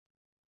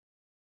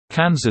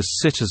Kansas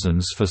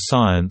Citizens for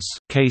Science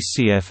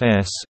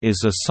 (KCFS)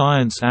 is a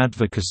science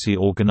advocacy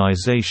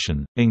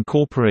organization,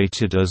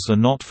 incorporated as a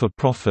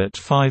not-for-profit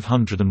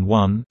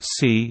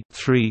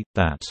 501(c)(3),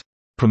 that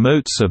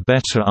promotes a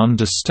better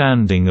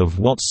understanding of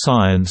what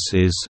science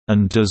is,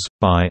 and does,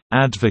 by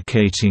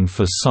advocating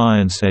for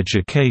science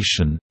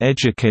education,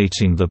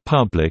 educating the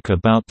public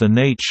about the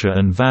nature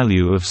and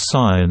value of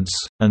science,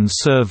 and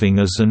serving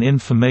as an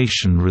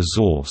information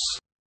resource.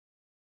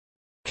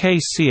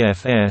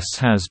 KCFS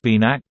has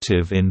been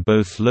active in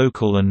both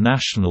local and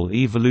national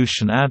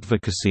evolution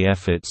advocacy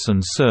efforts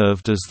and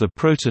served as the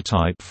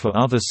prototype for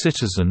other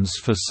Citizens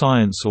for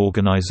Science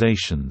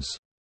organizations.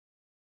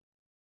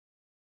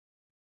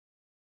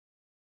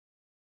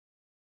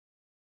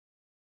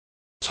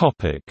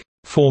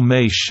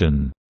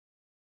 Formation.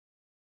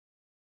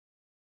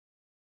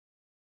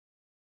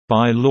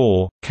 By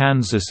law,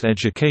 Kansas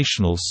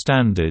educational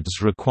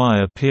standards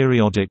require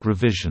periodic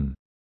revision.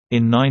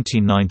 In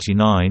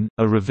 1999,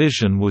 a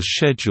revision was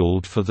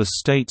scheduled for the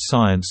state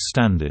science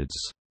standards.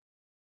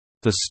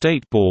 The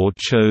state board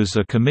chose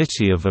a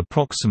committee of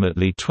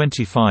approximately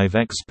 25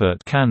 expert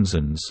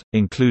Kansans,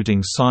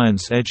 including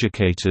science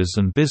educators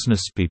and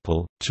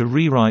businesspeople, to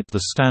rewrite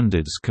the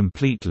standards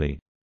completely.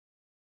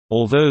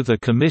 Although the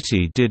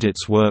committee did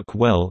its work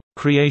well,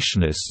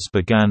 creationists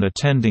began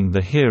attending the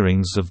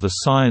hearings of the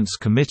Science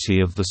Committee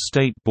of the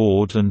State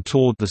Board and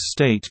toured the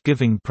state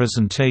giving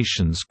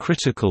presentations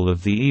critical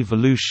of the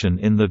evolution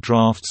in the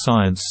draft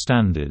science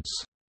standards.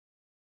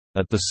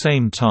 At the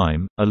same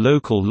time, a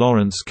local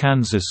Lawrence,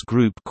 Kansas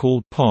group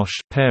called POSH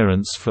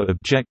Parents for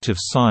Objective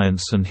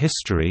Science and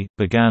History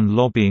began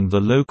lobbying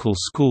the local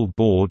school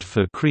board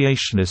for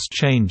creationist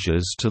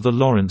changes to the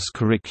Lawrence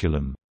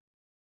curriculum.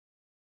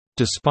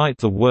 Despite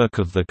the work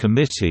of the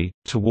committee,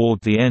 toward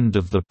the end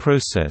of the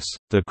process,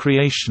 the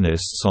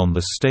creationists on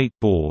the state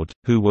board,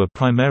 who were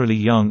primarily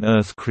young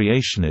Earth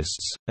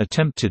creationists,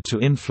 attempted to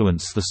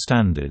influence the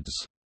standards.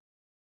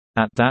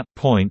 At that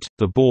point,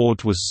 the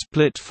board was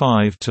split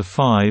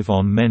 5-5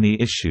 on many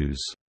issues.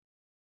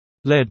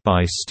 Led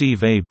by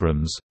Steve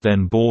Abrams,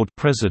 then board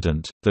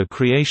president, the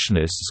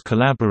creationists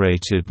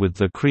collaborated with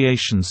the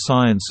Creation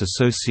Science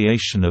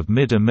Association of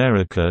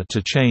Mid-America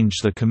to change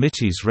the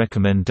committee's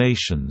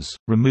recommendations,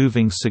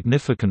 removing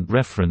significant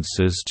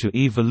references to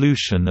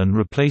evolution and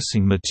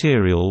replacing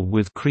material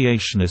with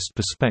creationist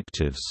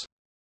perspectives.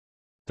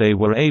 They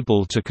were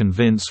able to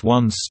convince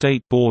one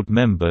state board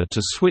member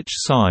to switch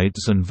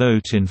sides and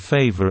vote in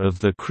favor of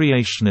the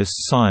creationist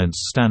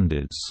science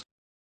standards.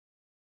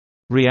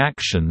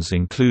 Reactions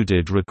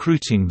included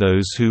recruiting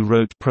those who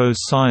wrote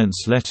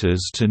pro-science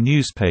letters to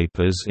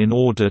newspapers in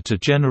order to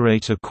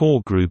generate a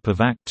core group of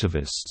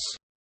activists.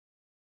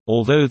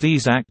 Although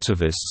these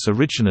activists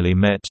originally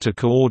met to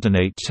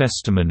coordinate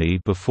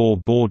testimony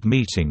before board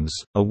meetings,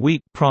 a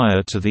week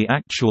prior to the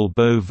actual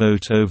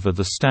vote over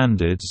the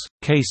standards,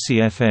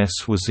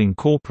 KCFS was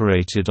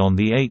incorporated on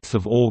 8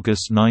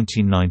 August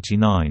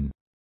 1999.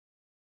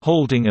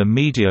 Holding a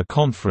media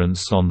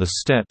conference on the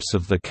steps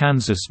of the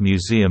Kansas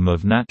Museum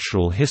of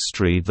Natural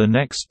History the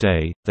next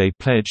day, they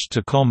pledged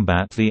to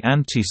combat the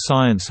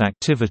anti-science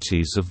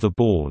activities of the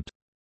board.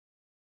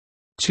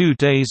 2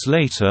 days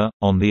later,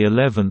 on the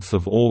 11th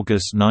of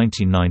August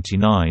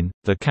 1999,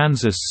 the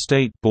Kansas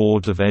State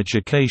Board of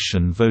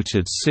Education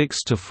voted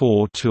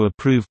 6-4 to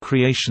approve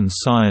creation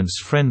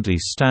science-friendly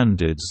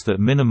standards that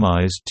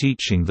minimized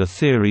teaching the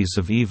theories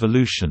of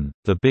evolution,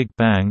 the Big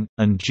Bang,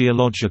 and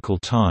geological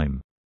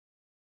time.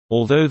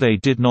 Although they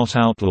did not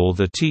outlaw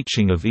the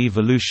teaching of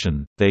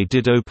evolution, they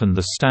did open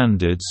the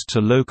standards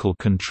to local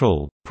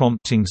control,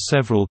 prompting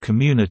several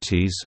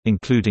communities,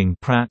 including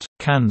Pratt,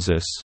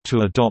 Kansas,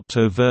 to adopt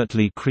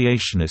overtly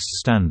creationist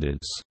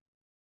standards.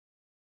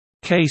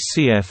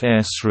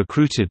 KCFS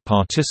recruited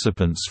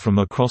participants from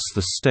across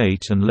the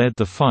state and led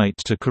the fight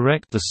to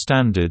correct the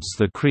standards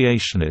the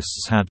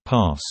creationists had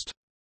passed.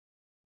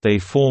 They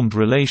formed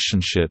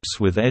relationships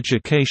with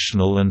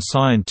educational and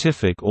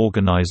scientific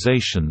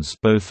organizations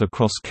both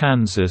across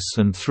Kansas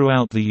and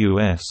throughout the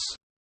U.S.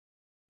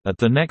 At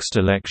the next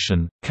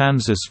election,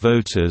 Kansas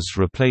voters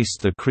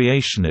replaced the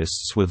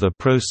creationists with a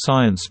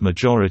pro-science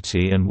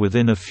majority, and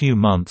within a few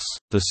months,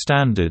 the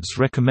standards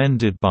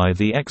recommended by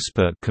the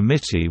expert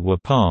committee were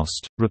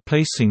passed,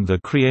 replacing the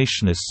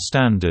creationist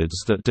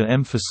standards that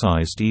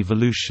de-emphasized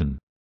evolution.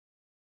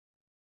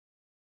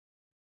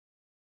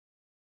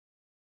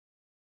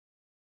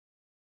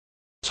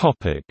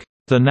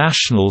 The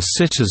National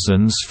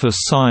Citizens for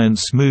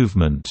Science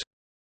movement.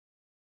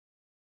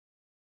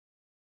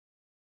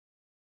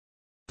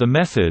 The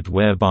method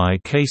whereby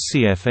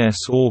KCFS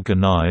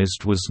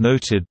organized was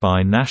noted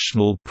by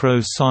national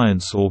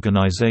pro-science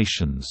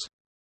organizations.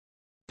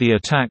 The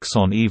attacks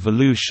on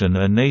evolution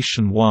are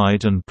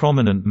nationwide, and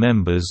prominent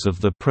members of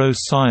the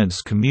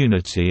pro-science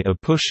community are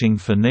pushing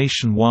for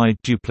nationwide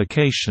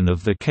duplication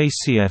of the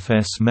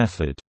KCFS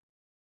method.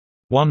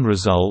 One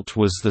result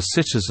was the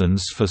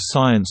Citizens for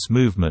Science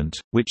movement,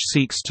 which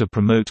seeks to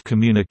promote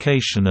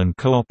communication and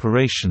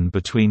cooperation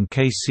between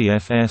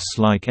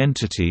KCFS-like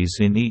entities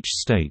in each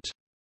state.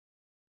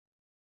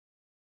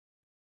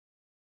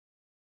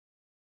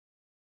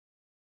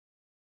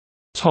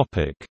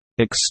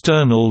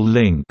 External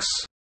links.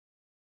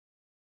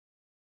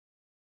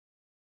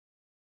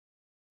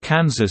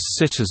 Kansas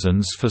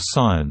Citizens for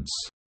Science